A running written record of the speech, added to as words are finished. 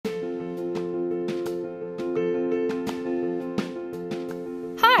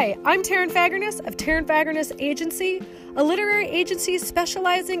Hi, I'm Taryn Fagerness of Taryn Fagerness Agency, a literary agency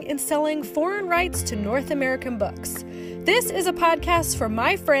specializing in selling foreign rights to North American books. This is a podcast for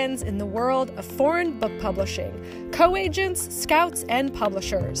my friends in the world of foreign book publishing, co-agents, scouts, and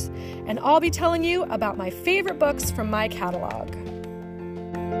publishers. And I'll be telling you about my favorite books from my catalog.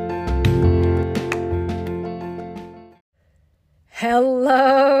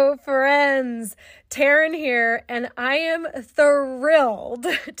 Hello, friends. Taryn here, and I am thrilled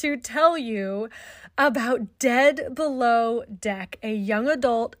to tell you about Dead Below Deck, a young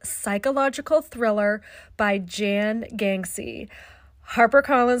adult psychological thriller by Jan Gangsei.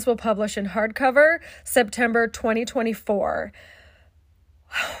 HarperCollins will publish in hardcover September 2024.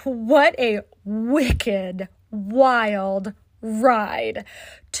 What a wicked, wild ride.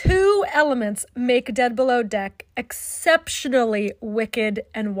 Two elements make Dead Below Deck exceptionally wicked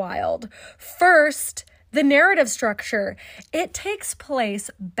and wild. First, the narrative structure. It takes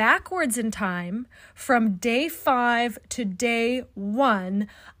place backwards in time from day 5 to day 1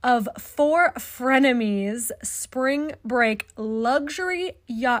 of 4 frenemies' spring break luxury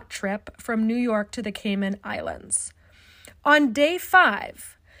yacht trip from New York to the Cayman Islands. On day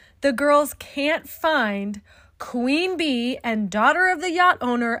 5, the girls can't find Queen Bee and daughter of the yacht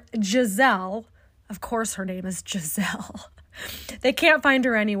owner, Giselle. Of course her name is Giselle. They can't find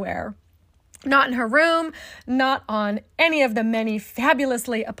her anywhere. Not in her room, not on any of the many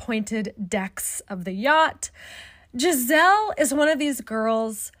fabulously appointed decks of the yacht. Giselle is one of these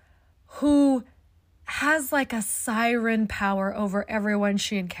girls who has like a siren power over everyone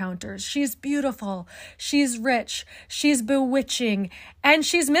she encounters. She's beautiful, she's rich, she's bewitching, and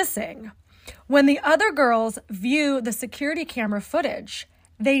she's missing. When the other girls view the security camera footage,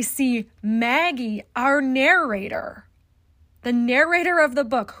 they see Maggie, our narrator, the narrator of the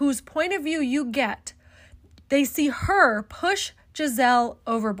book, whose point of view you get. They see her push Giselle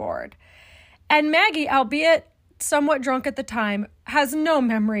overboard. And Maggie, albeit somewhat drunk at the time, has no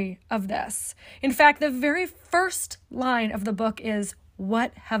memory of this. In fact, the very first line of the book is,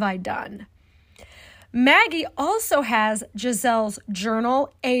 "What have I done?" Maggie also has Giselle's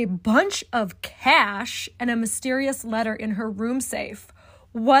journal, a bunch of cash, and a mysterious letter in her room safe.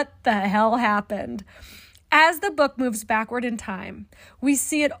 What the hell happened? As the book moves backward in time, we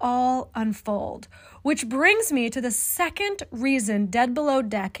see it all unfold, which brings me to the second reason Dead Below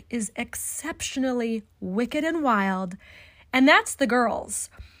Deck is exceptionally wicked and wild, and that's the girls.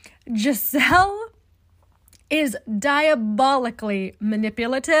 Giselle is diabolically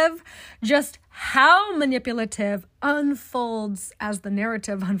manipulative. Just how manipulative unfolds as the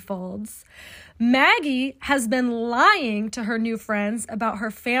narrative unfolds. Maggie has been lying to her new friends about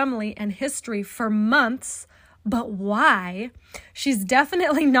her family and history for months, but why? She's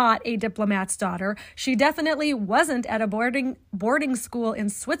definitely not a diplomat's daughter. She definitely wasn't at a boarding school in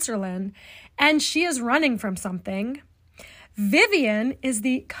Switzerland, and she is running from something. Vivian is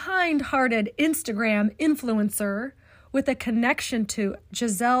the kind-hearted Instagram influencer with a connection to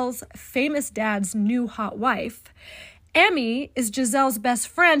Giselle's famous dad's new hot wife. Emmy is Giselle's best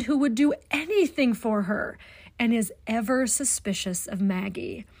friend who would do anything for her and is ever suspicious of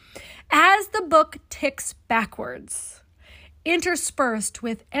Maggie. As the book ticks backwards, interspersed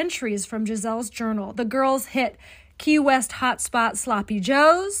with entries from Giselle's journal, the girls hit Key West hotspot Sloppy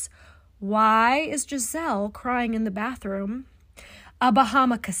Joe's. Why is Giselle crying in the bathroom? A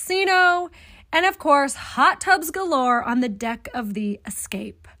Bahama casino, and of course, hot tubs galore on the deck of the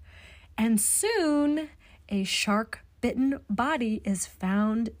Escape. And soon, a shark-bitten body is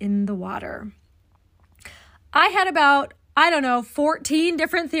found in the water. I had about 14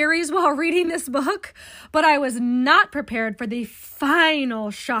 different theories while reading this book, but I was not prepared for the final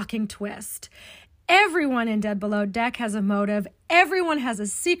shocking twist. Everyone in Dead Below Deck has a motive. Everyone has a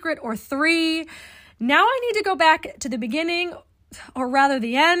secret or 3. Now I need to go back to the beginning, or rather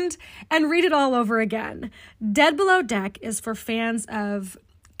the end, and read it all over again. Dead Below Deck is for fans of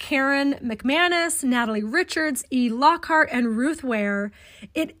Karen McManus, Natalie Richards, E. Lockhart, and Ruth Ware.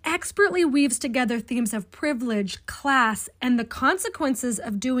 It expertly weaves together themes of privilege, class, and the consequences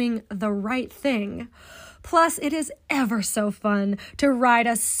of doing the right thing. Plus, it is ever so fun to ride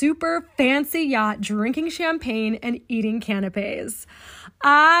a super fancy yacht drinking champagne and eating canapes.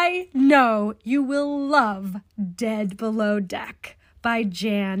 I know you will love Dead Below Deck by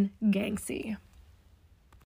Jan Gangsei.